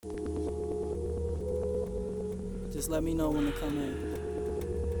Just let me know when to come in.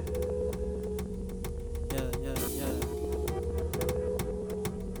 Yeah.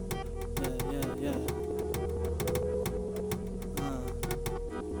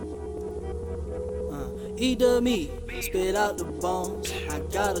 Eat the meat, spit out the bones. I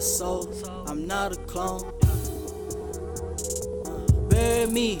got a soul, I'm not a clone. Bury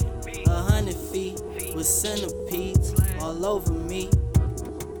me 100 feet with centipedes all over me.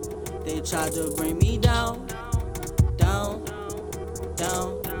 They tried to bring me down.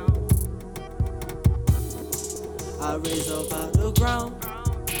 I raise up out the ground.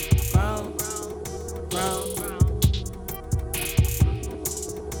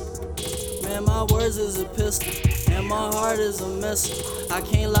 Man, my words is a pistol, and my heart is a missile. I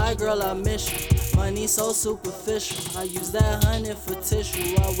can't lie, girl, I miss you. Money so superficial, I use that 100 for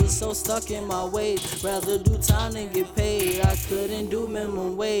tissue. I was so stuck in my ways, rather do time than get paid. I couldn't do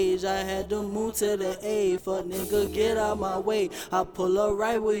minimum wage, I had to move to the A. Fuck nigga, get out my way. I pull up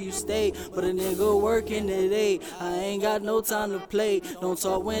right where you stay, but a nigga working today. I ain't got no time to play. Don't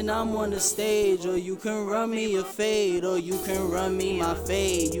talk when I'm on the stage, or you can run me a fade, or you can run me my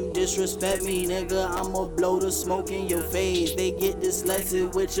fade. You disrespect me, nigga, I'ma blow the smoke in your face. They get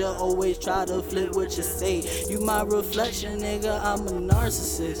dyslexic with you, always try to flip what you say. You my reflection, nigga, I'm a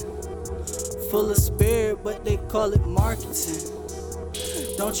narcissist. Full of spirit, but they call it marketing.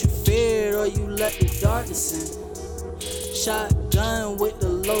 Don't you fear it, or you let the darkness in. Shotgun with the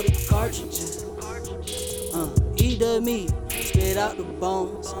loaded cartridges. Eat the meat, spit out the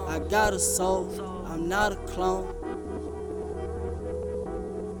bones. I got a soul, I'm not a clone.